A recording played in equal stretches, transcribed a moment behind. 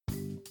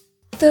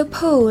The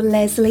Paul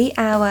Leslie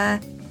Hour,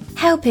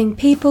 helping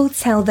people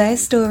tell their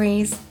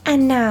stories.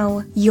 And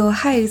now, your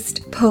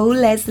host, Paul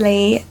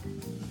Leslie.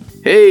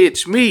 Hey,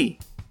 it's me.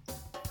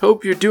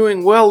 Hope you're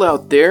doing well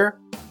out there.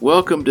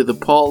 Welcome to the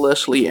Paul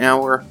Leslie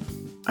Hour.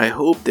 I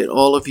hope that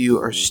all of you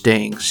are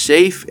staying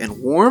safe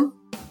and warm.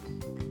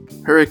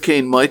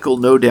 Hurricane Michael,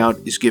 no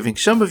doubt, is giving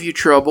some of you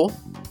trouble.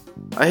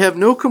 I have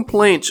no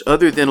complaints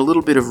other than a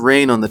little bit of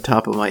rain on the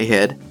top of my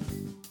head.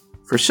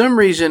 For some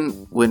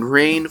reason, when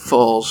rain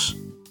falls,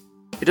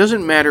 it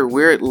doesn't matter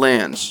where it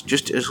lands,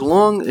 just as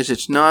long as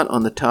it's not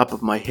on the top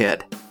of my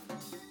head.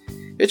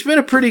 It's been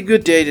a pretty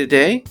good day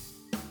today.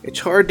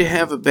 It's hard to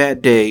have a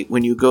bad day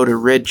when you go to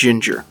Red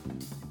Ginger.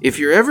 If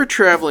you're ever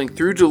traveling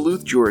through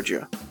Duluth,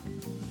 Georgia,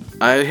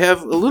 I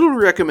have a little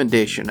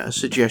recommendation, a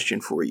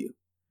suggestion for you.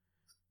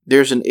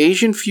 There's an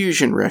Asian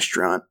fusion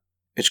restaurant.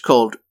 It's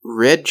called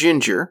Red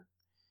Ginger,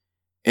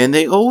 and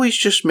they always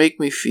just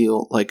make me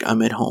feel like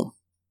I'm at home.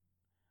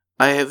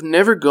 I have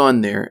never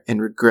gone there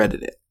and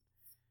regretted it.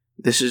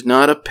 This is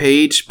not a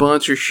paid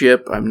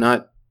sponsorship. I'm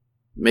not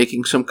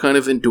making some kind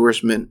of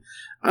endorsement.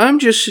 I'm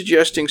just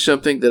suggesting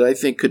something that I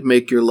think could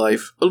make your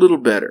life a little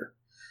better.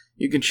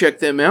 You can check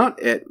them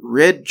out at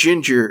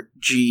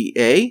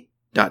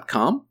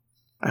redgingerga.com.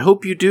 I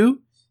hope you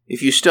do.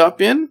 If you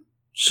stop in,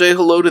 say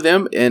hello to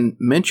them and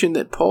mention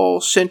that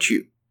Paul sent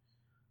you.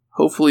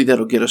 Hopefully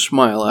that'll get a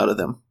smile out of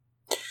them.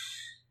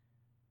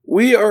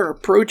 We are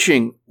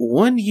approaching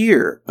 1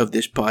 year of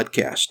this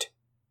podcast.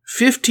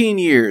 15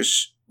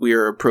 years we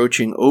are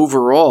approaching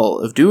overall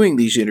of doing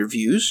these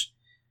interviews.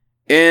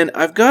 And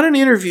I've got an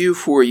interview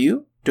for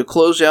you to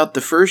close out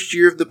the first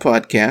year of the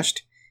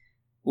podcast.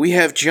 We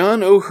have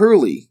John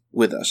O'Hurley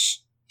with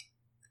us.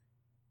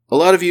 A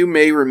lot of you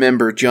may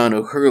remember John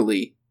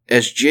O'Hurley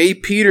as J.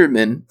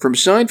 Peterman from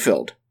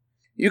Seinfeld.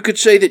 You could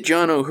say that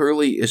John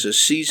O'Hurley is a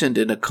seasoned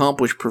and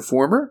accomplished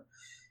performer.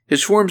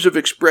 His forms of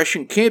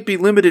expression can't be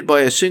limited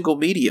by a single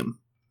medium.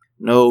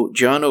 No,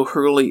 John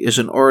O'Hurley is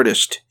an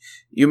artist.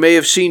 You may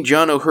have seen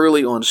John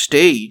O'Hurley on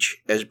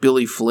stage as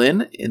Billy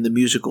Flynn in the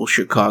musical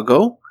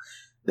Chicago.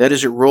 That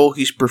is a role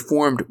he's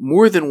performed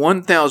more than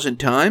 1,000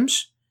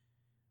 times.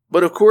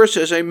 But of course,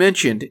 as I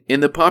mentioned,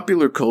 in the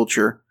popular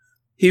culture,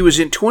 he was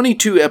in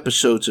 22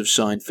 episodes of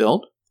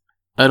Seinfeld.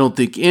 I don't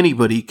think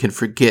anybody can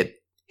forget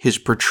his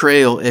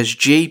portrayal as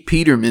J.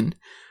 Peterman,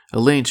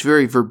 Elaine's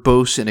very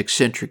verbose and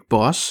eccentric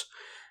boss.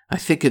 I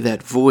think of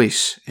that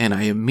voice, and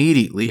I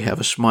immediately have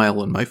a smile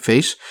on my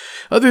face.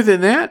 Other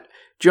than that,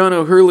 John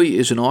O'Hurley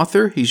is an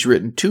author. He's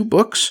written 2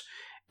 books,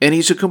 and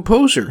he's a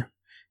composer.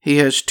 He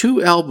has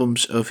 2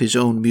 albums of his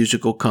own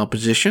musical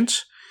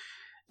compositions.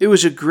 It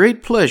was a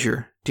great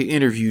pleasure to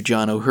interview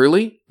John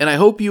O'Hurley, and I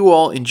hope you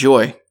all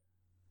enjoy.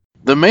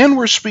 The man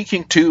we're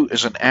speaking to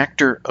is an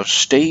actor of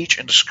stage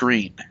and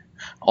screen,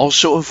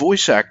 also a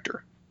voice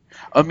actor,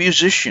 a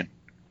musician,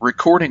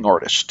 recording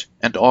artist,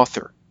 and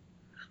author.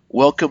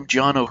 Welcome,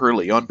 John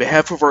O'Hurley. On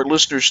behalf of our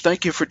listeners,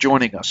 thank you for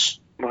joining us.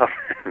 Well,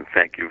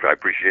 thank you. I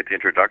appreciate the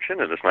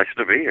introduction, and it's nice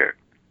to be here.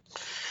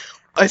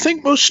 I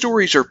think most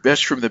stories are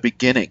best from the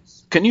beginning.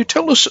 Can you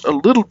tell us a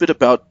little bit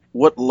about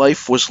what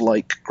life was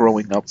like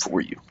growing up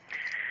for you?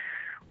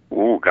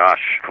 Oh,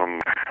 gosh,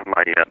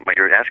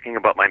 you're asking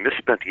about my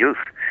misspent youth.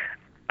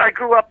 I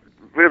grew up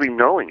really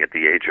knowing at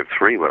the age of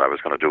 3 what I was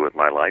going to do with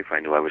my life.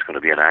 I knew I was going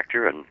to be an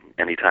actor, and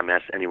anytime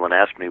anyone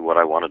asked me what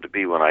I wanted to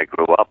be when I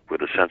grew up,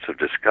 with a sense of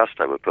disgust,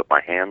 I would put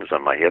my hands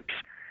on my hips.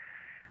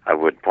 I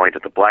would point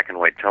at the black and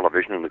white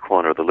television in the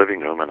corner of the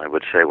living room, and I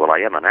would say, well, I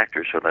am an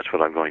actor, so that's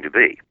what I'm going to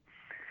be.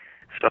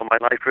 So my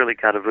life really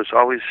kind of was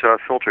always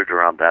filtered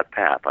around that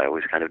path. I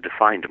always kind of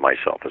defined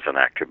myself as an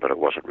actor, but it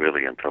wasn't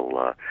really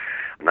until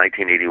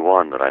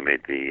 1981 that I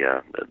made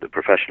the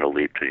professional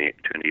leap to New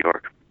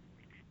York.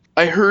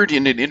 I heard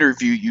in an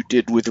interview you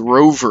did with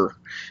Rover,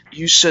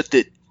 you said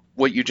that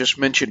what you just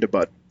mentioned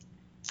about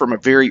from a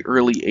very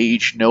early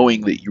age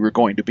knowing that you were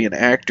going to be an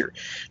actor.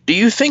 Do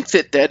you think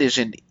that that is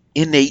an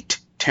innate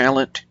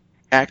talent,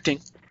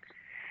 acting?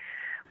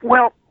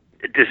 Well,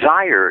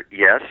 desire,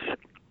 yes.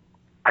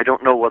 I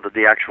don't know whether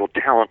the actual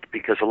talent,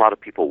 because a lot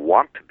of people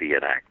want to be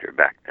an actor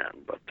back then,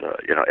 but,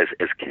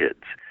 as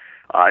kids.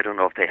 I don't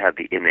know if they had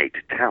the innate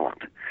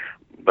talent,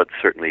 but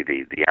certainly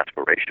the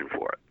aspiration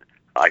for it.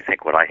 I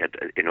think what I had,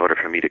 in order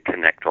for me to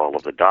connect all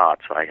of the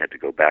dots, I had to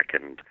go back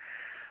and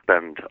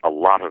spend a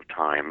lot of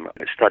time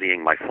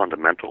studying my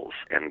fundamentals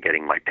and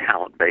getting my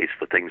talent base,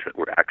 the things that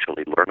were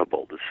actually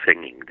learnable, the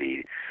singing,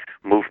 the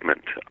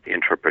movement, the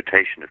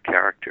interpretation of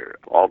character.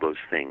 All those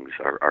things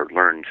are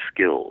learned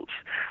skills.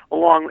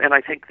 And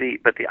I think the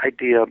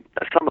idea,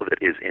 some of it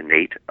is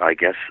innate, I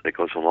guess, that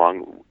goes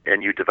along,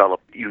 and you develop,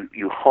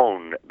 you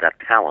hone that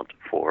talent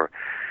for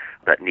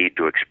that need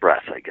to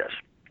express, I guess.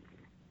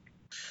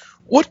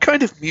 What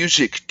kind of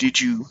music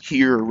did you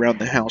hear around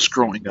the house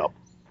growing up?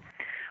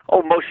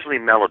 Oh, mostly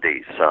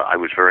melodies. I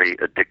was very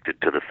addicted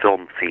to the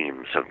film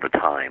themes of the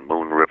time,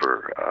 Moon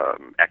River,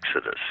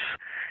 Exodus.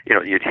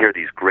 You'd hear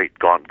these great,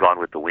 Gone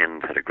with the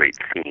Wind had a great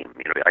theme.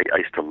 I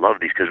used to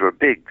love these because they were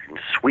big and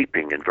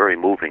sweeping and very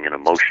moving and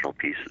emotional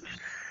pieces.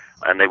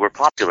 And they were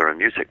popular in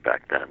music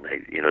back then.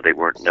 They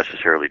weren't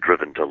necessarily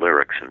driven to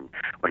lyrics. And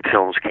when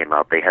films came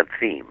out, they had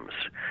themes.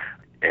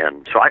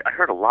 And so I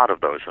heard a lot of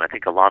those, and I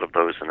think a lot of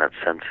those in that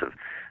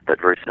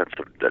very sense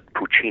of that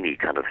Puccini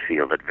kind of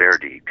feel, that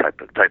Verdi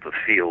type of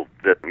feel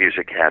that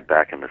music had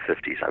back in the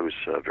 50s. I was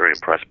very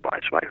impressed by.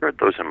 So I heard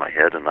those in my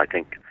head, and I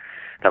think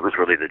that was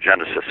really the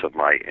genesis of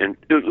my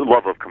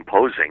love of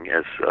composing,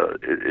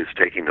 is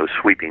taking those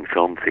sweeping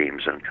film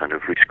themes and kind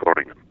of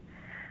rescoring them.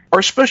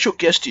 Our special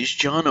guest is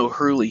John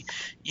O'Hurley.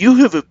 You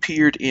have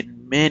appeared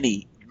in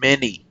many,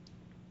 many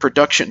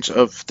productions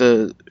of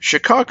the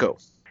Chicago.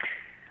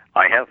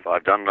 I have.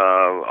 I've done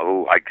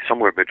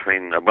somewhere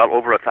between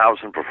over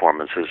 1,000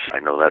 performances. I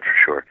know that for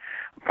sure.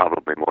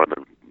 Probably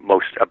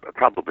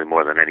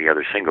more than any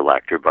other single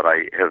actor. But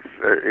I have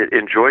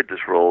enjoyed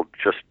this role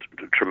just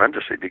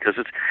tremendously because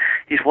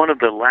he's one of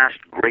the last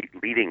great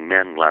leading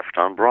men left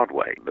on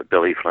Broadway. But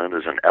Billy Flynn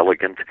is an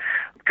elegant,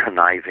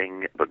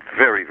 conniving, but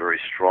very, very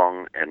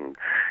strong and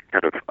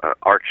kind of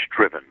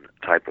arch-driven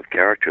type of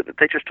character that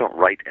they just don't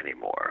write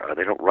anymore.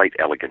 They don't write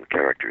elegant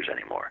characters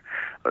anymore.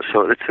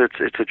 So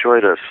it's a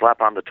joy to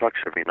slap on the tux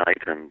every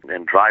night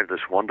and drive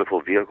this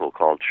wonderful vehicle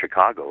called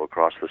Chicago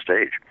across the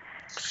stage.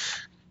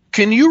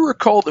 Can you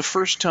recall the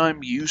first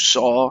time you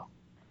saw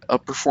a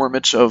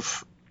performance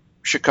of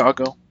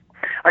Chicago?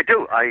 I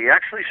do. I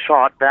actually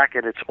saw it back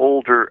in its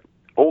older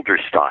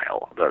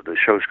style. The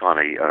show's gone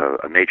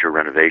a major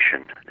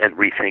renovation and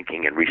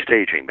rethinking and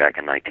restaging back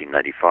in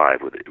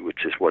 1995,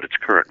 which is what its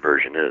current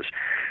version is.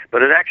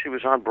 But it actually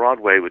was on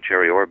Broadway with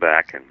Jerry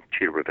Orbach and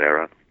Chita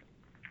Rivera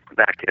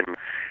back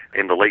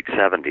in the late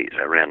 70s.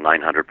 I ran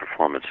 900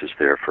 performances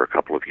there for a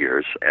couple of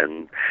years,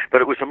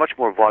 but it was a much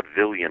more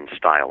vaudevillian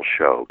style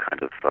show,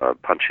 kind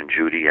of Punch and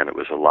Judy, and it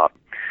was a lot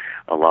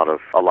of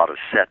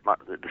set.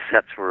 The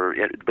sets were,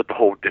 but the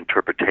whole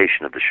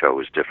interpretation of the show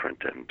was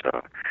different, and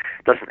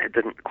it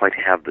didn't quite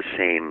have the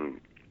same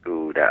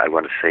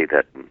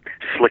that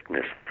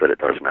slickness that it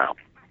does now.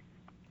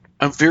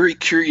 I'm very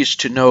curious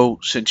to know,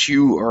 since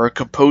you are a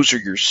composer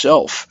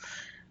yourself,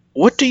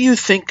 what do you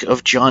think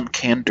of John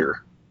Kander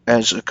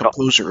as a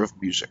composer of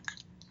music?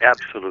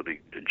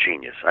 Absolutely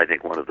genius. I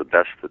think one of the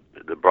best that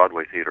the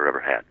Broadway theater ever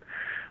had.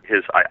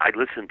 I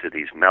listen to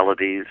these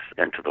melodies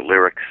and to the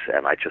lyrics,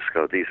 and I just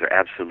go, these are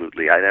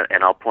absolutely.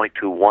 And I'll point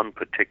to one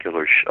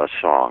particular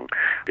song.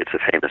 It's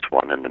a famous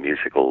one in the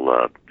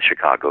musical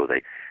Chicago.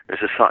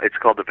 There's a song. It's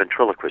called the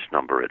Ventriloquist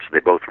Number. They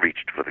both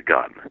reached for the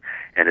gun,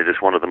 and it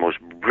is one of the most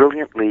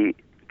brilliantly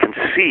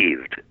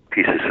conceived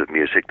pieces of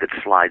music that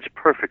slides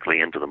perfectly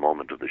into the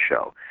moment of the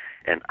show.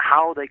 And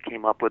how they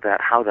came up with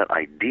that, how that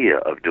idea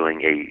of doing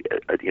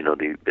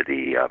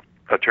the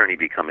attorney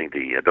becoming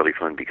Billy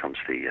Flynn becomes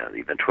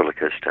the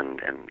ventriloquist,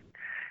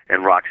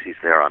 and Roxy's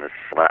there on his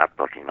lap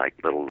looking like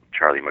little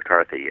Charlie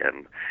McCarthy,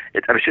 and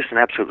it was just an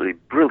absolutely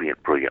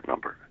brilliant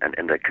number,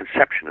 and the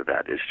conception of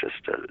that is just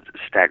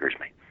staggers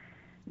me.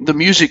 The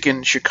music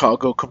in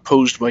Chicago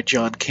composed by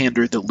John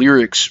Kander, the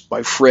lyrics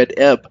by Fred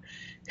Ebb.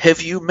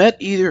 Have you met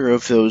either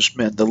of those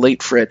men, the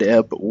late Fred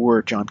Ebb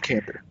or John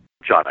Kander?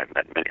 John, I've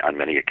met on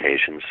many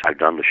occasions. I've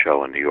done the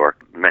show in New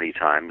York many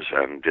times.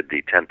 Did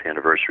the 10th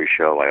anniversary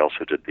show. I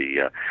also did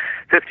the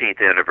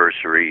 15th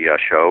anniversary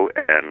show,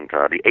 and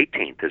the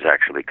 18th is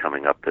actually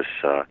coming up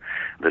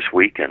this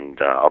week, and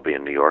I'll be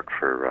in New York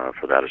for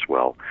that as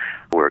well.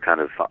 We're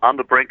kind of on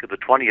the brink of the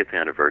 20th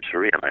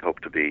anniversary, and I hope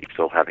to be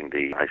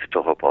I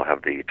still hope I'll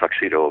have the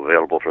tuxedo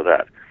available for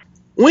that.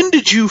 When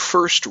did you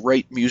first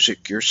write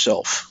music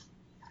yourself?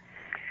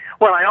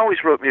 Well, I always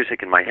wrote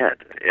music in my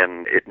head,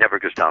 and it never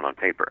goes down on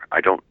paper.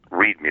 I don't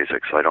read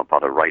music, so I don't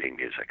bother writing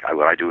music.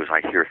 What I do is I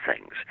hear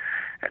things,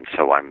 and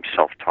so I'm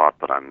self-taught,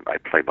 but I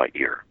play by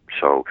ear.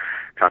 So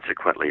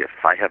consequently, if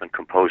I haven't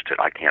composed it,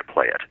 I can't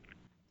play it.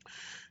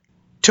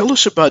 Tell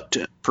us about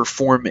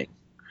performing.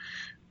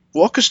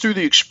 Walk us through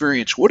the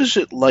experience. What is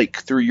it like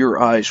through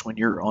your eyes when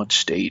you're on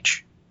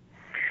stage?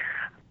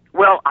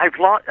 Well, I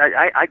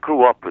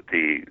grew up with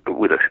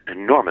an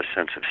enormous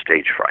sense of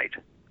stage fright.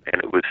 And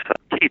it was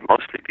keyed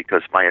mostly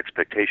because my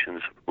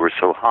expectations were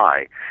so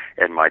high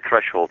and my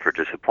threshold for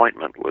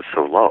disappointment was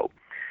so low.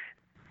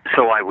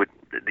 So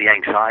the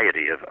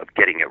anxiety of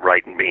getting it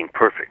right and being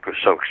perfect was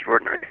so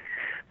extraordinary.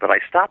 But I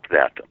stopped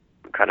that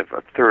kind of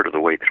a third of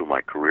the way through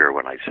my career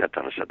when I sat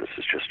down and said, this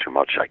is just too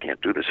much. I can't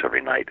do this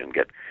every night and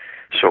get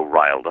so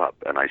riled up.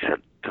 And I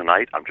said,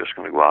 tonight I'm just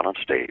going to go out on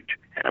stage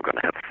and I'm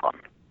going to have fun.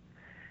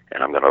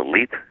 And I'm going to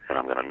leap and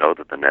I'm going to know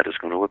that the net is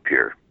going to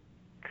appear.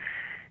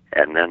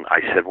 And then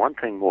I said one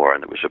thing more,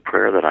 and it was a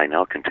prayer that I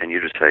now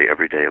continue to say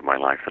every day of my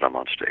life that I'm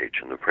on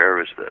stage. And the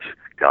prayer is this: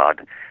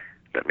 God,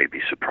 let me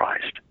be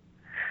surprised.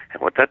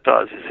 And what that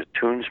does is it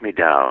tunes me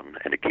down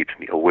and it keeps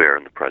me aware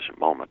in the present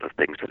moment of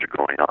things that are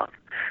going on,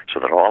 so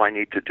that all I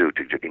need to do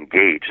to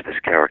engage this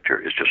character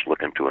is just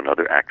look into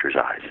another actor's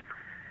eyes,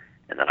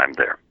 and then I'm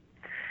there.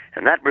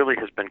 And that really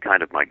has been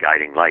kind of my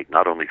guiding light,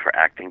 not only for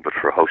acting, but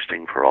for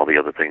hosting, for all the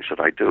other things that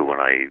I do.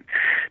 When I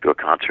do a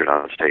concert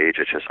on stage,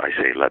 I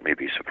say, let me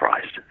be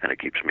surprised. And it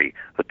keeps me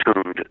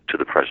attuned to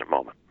the present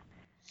moment.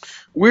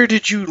 Where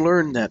did you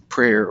learn that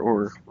prayer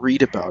or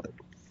read about it?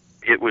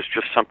 It was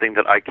just something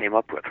that I came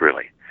up with,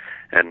 really.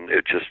 And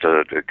it's just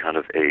a kind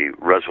of a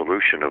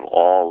resolution of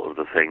all of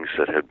the things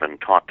that had been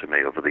taught to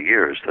me over the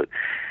years,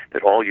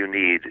 that all you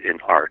need in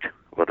art,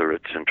 whether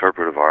it's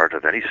interpretive art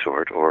of any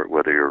sort, or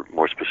whether you're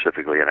more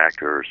specifically an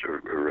actor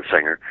or a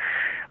singer,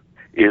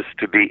 is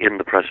to be in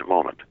the present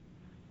moment.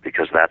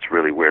 Because that's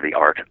really where the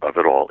art of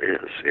it all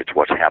is. It's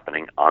what's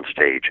happening on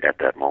stage at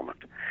that moment.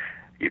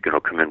 You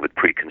don't come in with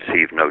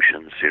preconceived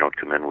notions. You don't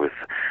come in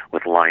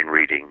with line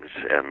readings,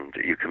 and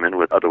you come in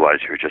with, otherwise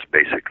you're just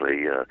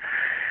basically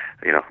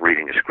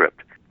reading a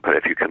script. But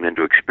if you come in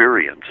to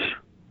experience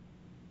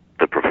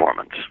the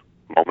performance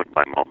moment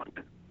by moment,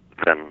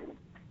 then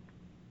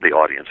the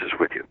audience is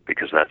with you,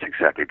 because that's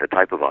exactly the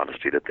type of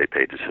honesty that they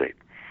paid to see.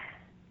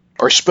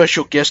 Our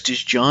special guest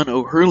is John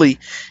O'Hurley.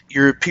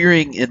 You're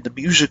appearing in the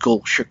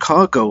musical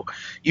Chicago.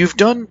 You've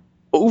done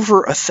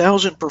over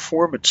 1,000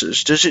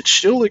 performances. Does it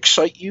still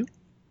excite you?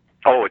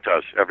 Oh, it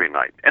does, every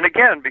night. And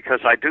again, because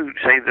I do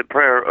say the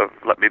prayer of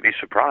let me be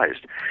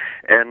surprised.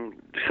 And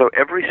so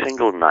every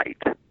single night,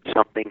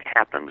 something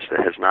happens that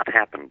has not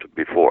happened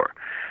before.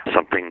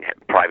 Something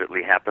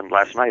privately happened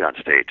last night on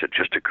stage. It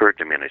just occurred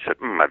to me, and I said,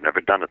 I've never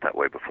done it that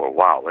way before.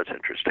 Wow, that's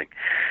interesting.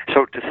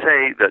 So to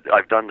say that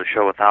I've done the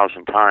show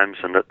 1,000 times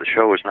and that the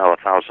show is now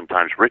 1,000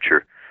 times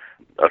richer,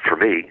 for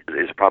me,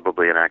 is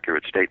probably an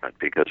accurate statement,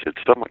 because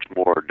it's so much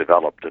more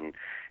developed and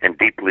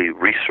deeply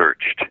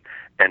researched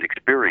and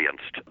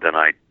experienced than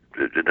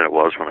it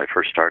was when I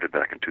first started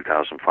back in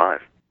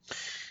 2005.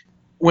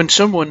 When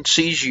someone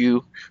sees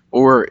you,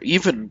 or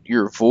even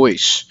your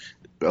voice,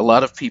 a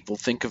lot of people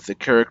think of the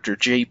character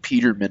J.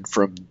 Peterman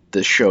from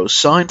the show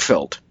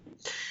Seinfeld.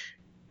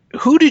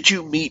 Who did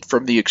you meet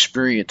from the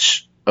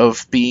experience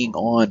of being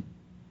on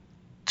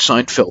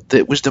Seinfeld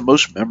that was the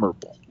most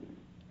memorable?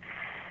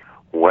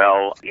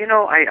 Well,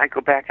 I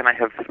go back and I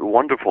have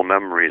wonderful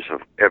memories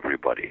of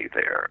everybody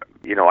there.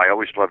 I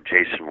always loved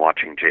Jason,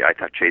 watching Jay. I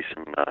thought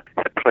Jason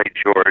had played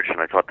George, and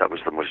I thought that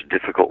was the most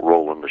difficult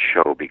role in the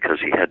show, because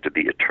he had to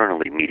be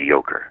eternally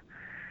mediocre.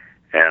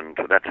 And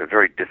that's a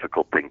very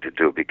difficult thing to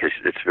do, because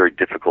it's very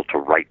difficult to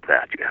write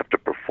that. You have to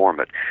perform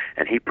it.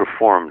 And he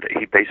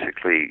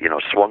basically,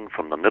 swung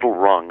from the middle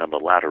rung on the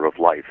ladder of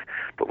life,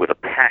 but with a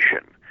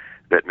passion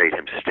that made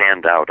him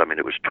stand out. I mean,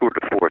 it was tour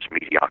de force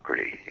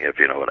mediocrity, if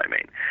you know what I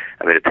mean.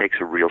 I mean, it takes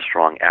a real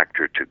strong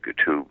actor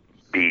to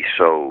be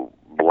so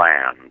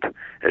bland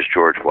as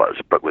George was,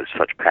 but with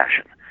such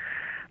passion.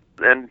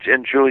 And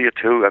Julia,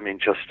 too, I mean,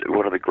 just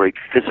one of the great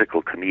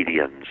physical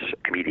comedians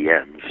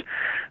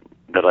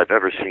that I've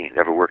ever seen,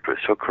 ever worked with.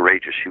 So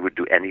courageous. She would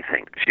do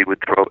anything. She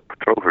would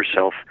throw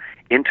herself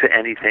into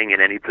anything in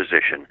any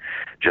position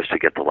just to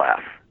get the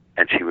laugh.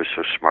 And she was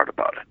so smart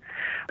about it.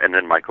 And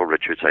then Michael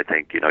Richards, I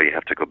think, you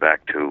have to go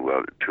back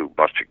to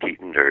Buster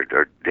Keaton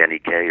or Danny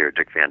Kaye or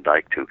Dick Van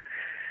Dyke to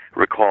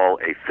recall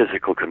a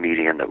physical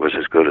comedian that was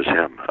as good as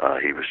him.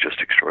 He was just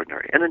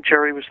extraordinary. And then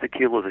Jerry was the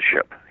keel of the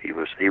ship. He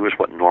was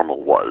what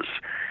normal was,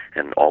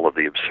 and all of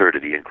the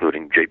absurdity,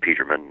 including J.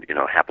 Peterman,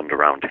 happened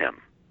around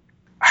him.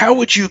 How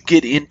would you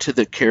get into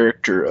the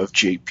character of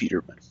J.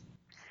 Peterman?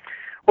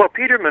 Well,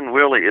 Peterman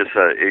really is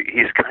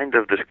he's kind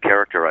of this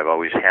character I've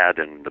always had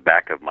in the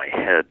back of my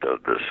head,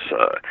 of this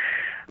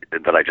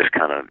that I just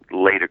kind of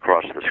laid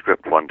across the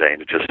script one day,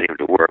 and it just seemed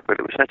to work. But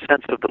it was that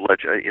sense of the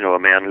legend, a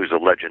man who's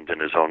a legend in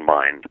his own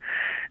mind,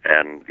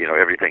 and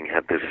everything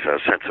had this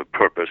sense of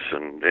purpose,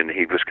 and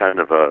he was kind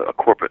of a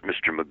corporate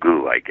Mr.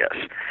 Magoo, I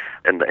guess,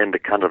 and the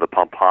kind of the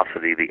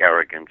pomposity, the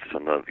arrogance,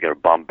 and the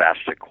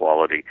bombastic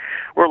quality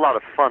were a lot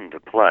of fun to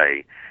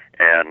play.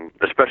 And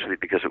especially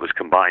because it was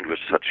combined with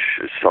such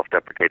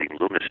self-deprecating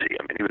lunacy.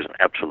 I mean, he was an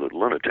absolute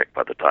lunatic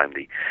by the time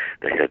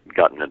they had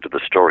gotten into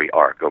the story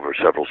arc over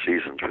several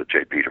seasons with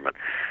J. Peterman.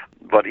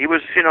 But he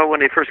was,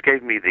 when they first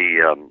gave me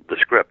the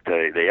script,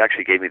 they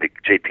actually gave me the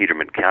J.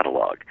 Peterman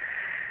catalog.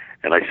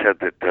 And I said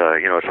that,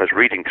 as I was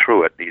reading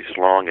through it, these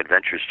long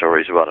adventure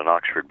stories about an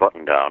Oxford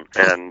button-down,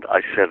 and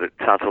I said it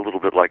sounds a little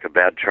bit like a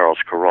bad Charles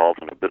Kuralt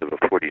and a bit of a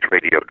 40s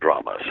radio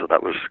drama. So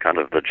that was kind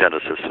of the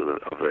genesis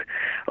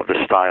of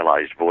the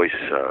stylized voice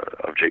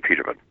of J.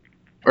 Peterman.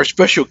 Our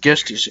special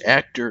guest is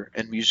actor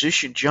and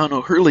musician John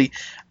O'Hurley.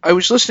 I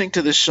was listening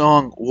to the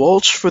song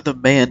Waltz for the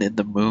Man in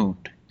the Moon.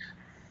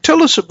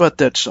 Tell us about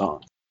that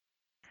song.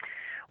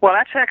 Well,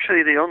 that's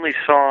actually the only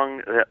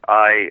song that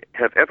I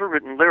have ever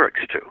written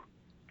lyrics to.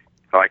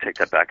 Oh, I take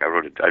that back.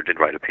 I did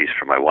write a piece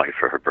for my wife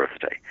for her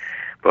birthday.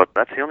 But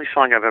that's the only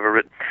song I've ever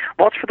written.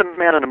 Waltz for the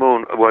Man in the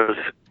Moon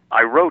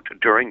I wrote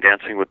during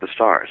Dancing with the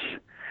Stars.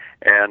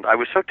 And I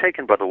was so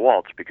taken by the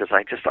waltz because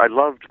I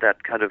loved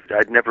that kind of,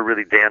 I'd never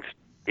really danced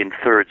in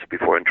thirds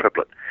before, in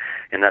triplet.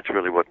 And that's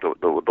really what the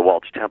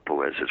waltz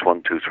tempo is. It's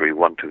 1, 2, 3,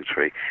 1, 2,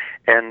 3.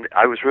 And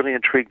I was really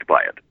intrigued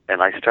by it.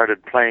 And I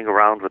started playing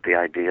around with the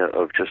idea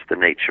of just the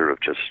nature of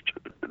just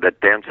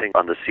that dancing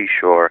on the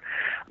seashore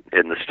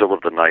in the still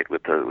of the night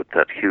with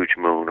that huge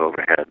moon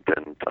overhead,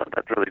 and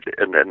that really,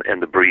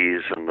 and the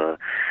breeze and the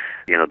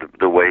You know,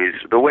 the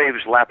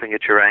waves lapping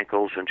at your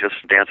ankles and just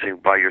dancing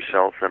by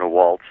yourself in a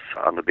waltz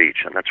on the beach.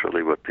 And that's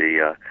really what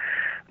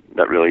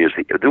that really is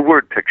the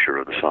word picture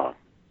of the song.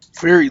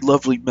 Very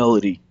lovely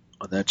melody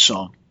on that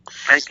song.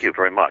 Thank you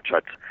very much.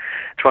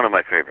 It's one of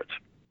my favorites.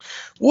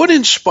 What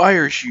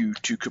inspires you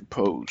to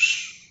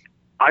compose?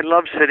 I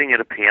love sitting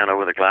at a piano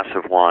with a glass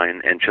of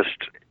wine and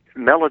just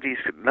melodies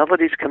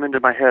come into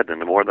my head,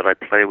 and the more that I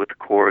play with the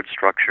chord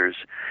structures,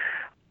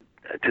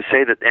 to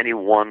say that any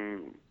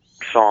one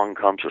song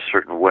comes a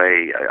certain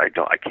way,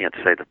 I can't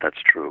say that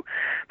that's true,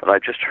 but I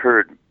just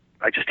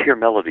hear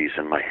melodies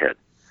in my head.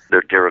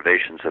 They're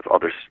derivations of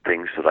other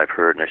things that I've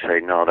heard, and I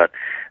say, no, that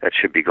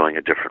should be going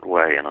a different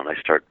way, and then I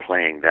start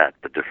playing that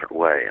the different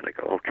way, and I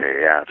go,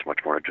 okay, yeah, it's much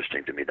more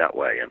interesting to me that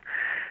way,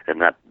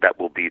 and that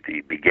will be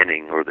the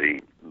beginning or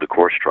the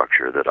core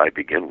structure that I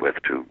begin with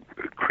to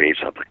create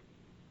something.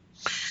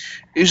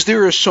 Is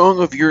there a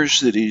song of yours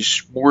that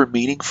is more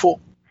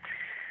meaningful?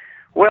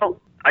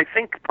 Well, I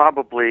think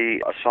probably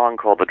a song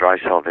called The Dry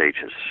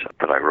Salvages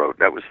that I wrote.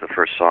 That was the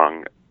first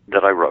song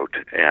that I wrote,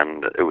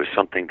 and it was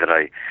something that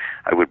I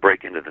would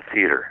break into the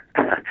theater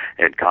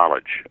in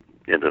college.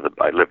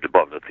 I lived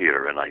above the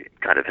theater, and I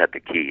kind of had the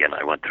key, and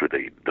I went through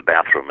the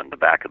bathroom in the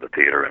back of the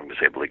theater and was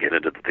able to get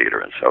into the theater.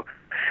 And so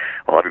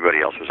while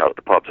everybody else was out at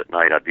the pubs at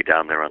night, I'd be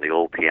down there on the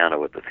old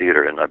piano at the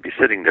theater, and I'd be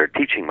sitting there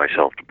teaching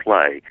myself to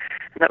play.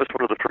 And that was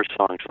one of the first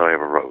songs that I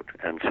ever wrote,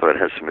 and so it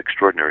has some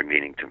extraordinary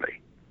meaning to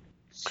me.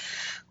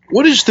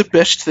 What is the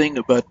best thing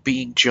about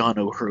being John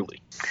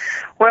O'Hurley?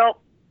 Well,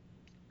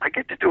 I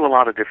get to do a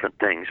lot of different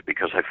things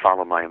because I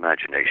follow my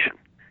imagination.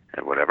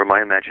 And whatever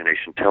my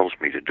imagination tells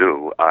me to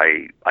do,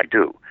 I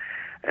do.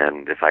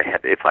 And if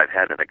I've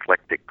had an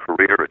eclectic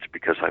career, it's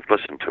because I've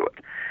listened to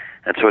it.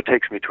 And so it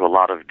takes me to a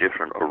lot of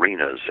different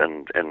arenas,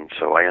 and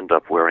so I end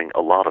up wearing a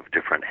lot of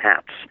different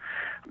hats,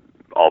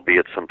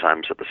 albeit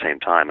sometimes at the same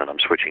time, and I'm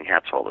switching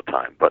hats all the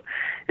time. But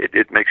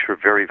it makes for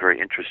very, very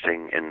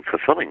interesting and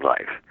fulfilling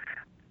life.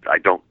 I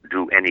don't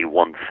do any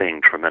one thing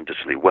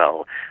tremendously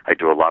well. I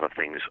do a lot of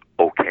things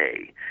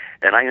okay,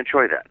 and I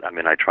enjoy that. I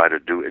mean, I try to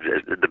do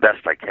the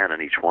best I can in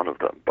each one of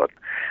them, but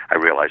I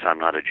realize I'm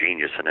not a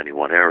genius in any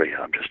one area.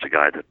 I'm just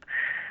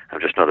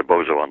another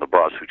bozo on the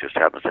bus who just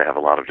happens to have a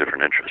lot of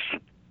different interests.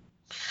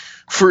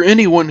 For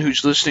anyone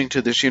who's listening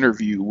to this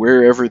interview,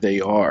 wherever they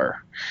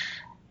are,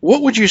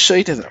 what would you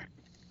say to them?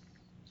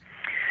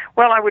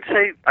 Well, I would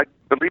say I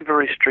believe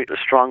very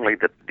strongly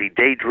that the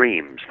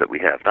daydreams that we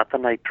have, not the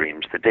night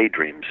dreams, the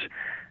daydreams,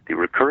 the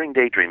recurring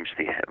daydreams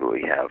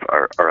we have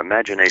are our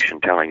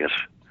imagination telling us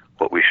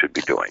what we should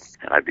be doing.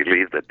 And I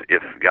believe that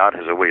if God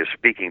has a way of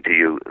speaking to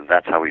you,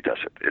 that's how he does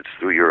it. It's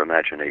through your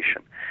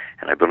imagination.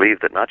 And I believe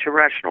that not your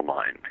rational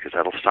mind, because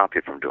that'll stop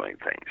you from doing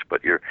things,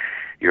 but your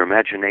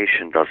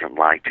imagination doesn't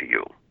lie to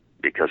you,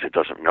 because it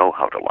doesn't know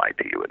how to lie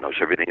to you. It knows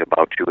everything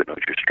about you. It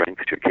knows your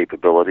strengths, your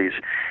capabilities,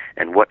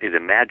 and what it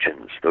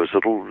imagines, those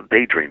little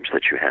daydreams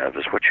that you have,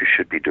 is what you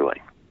should be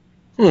doing.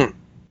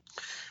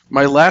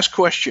 My last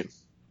question.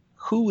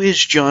 Who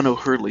is John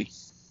O'Hurley?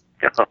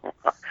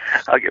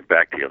 I'll get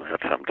back to you on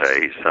that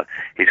someday.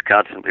 He's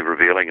constantly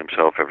revealing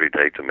himself every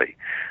day to me.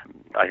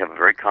 I have a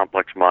very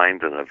complex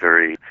mind and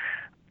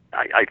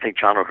I think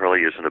John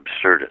O'Hurley is an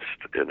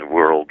absurdist in a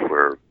world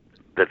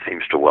that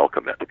seems to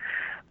welcome it.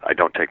 I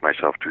don't take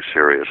myself too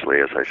seriously.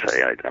 As I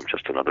say, I'm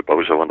just another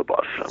bozo on the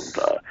bus.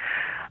 And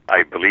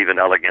I believe in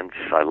elegance.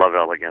 I love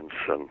elegance,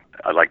 and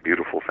I like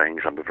beautiful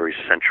things. I'm a very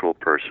sensual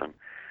person.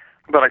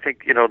 But I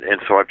think,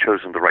 and so I've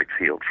chosen the right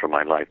field for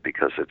my life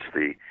because it's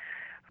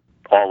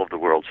all of the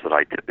worlds that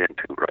I dip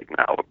into right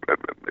now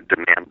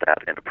demand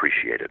that and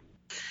appreciate it.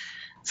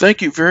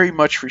 Thank you very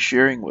much for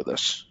sharing with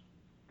us.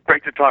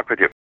 Great to talk with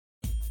you.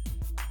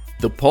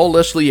 The Paul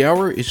Leslie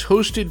Hour is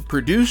hosted,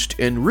 produced,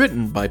 and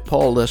written by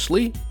Paul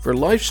Leslie for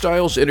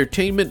Lifestyles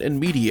Entertainment and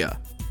Media.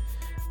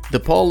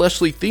 The Paul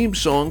Leslie theme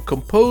song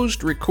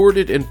composed,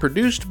 recorded, and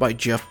produced by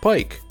Jeff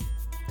Pike.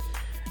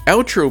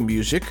 Outro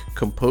music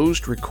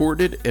composed,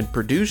 recorded, and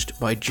produced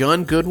by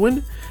John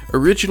Goodwin,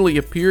 originally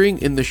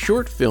appearing in the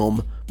short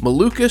film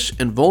Malukas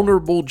and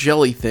Vulnerable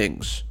Jelly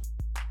Things.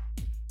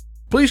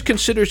 Please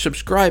consider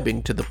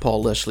subscribing to the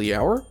Paul Leslie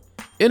Hour,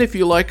 and if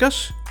you like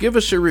us, give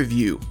us a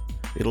review.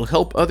 It'll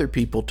help other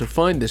people to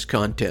find this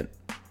content.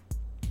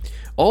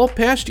 All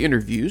past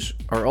interviews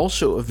are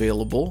also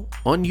available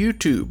on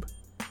YouTube.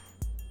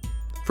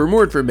 For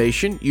more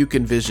information, you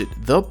can visit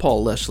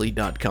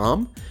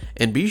thepaulleslie.com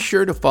and be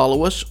sure to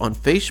follow us on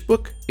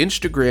Facebook,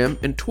 Instagram,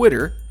 and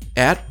Twitter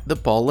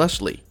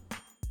 @ThePaulLeslie.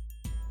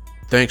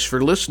 Thanks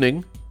for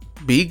listening.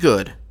 Be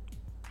good.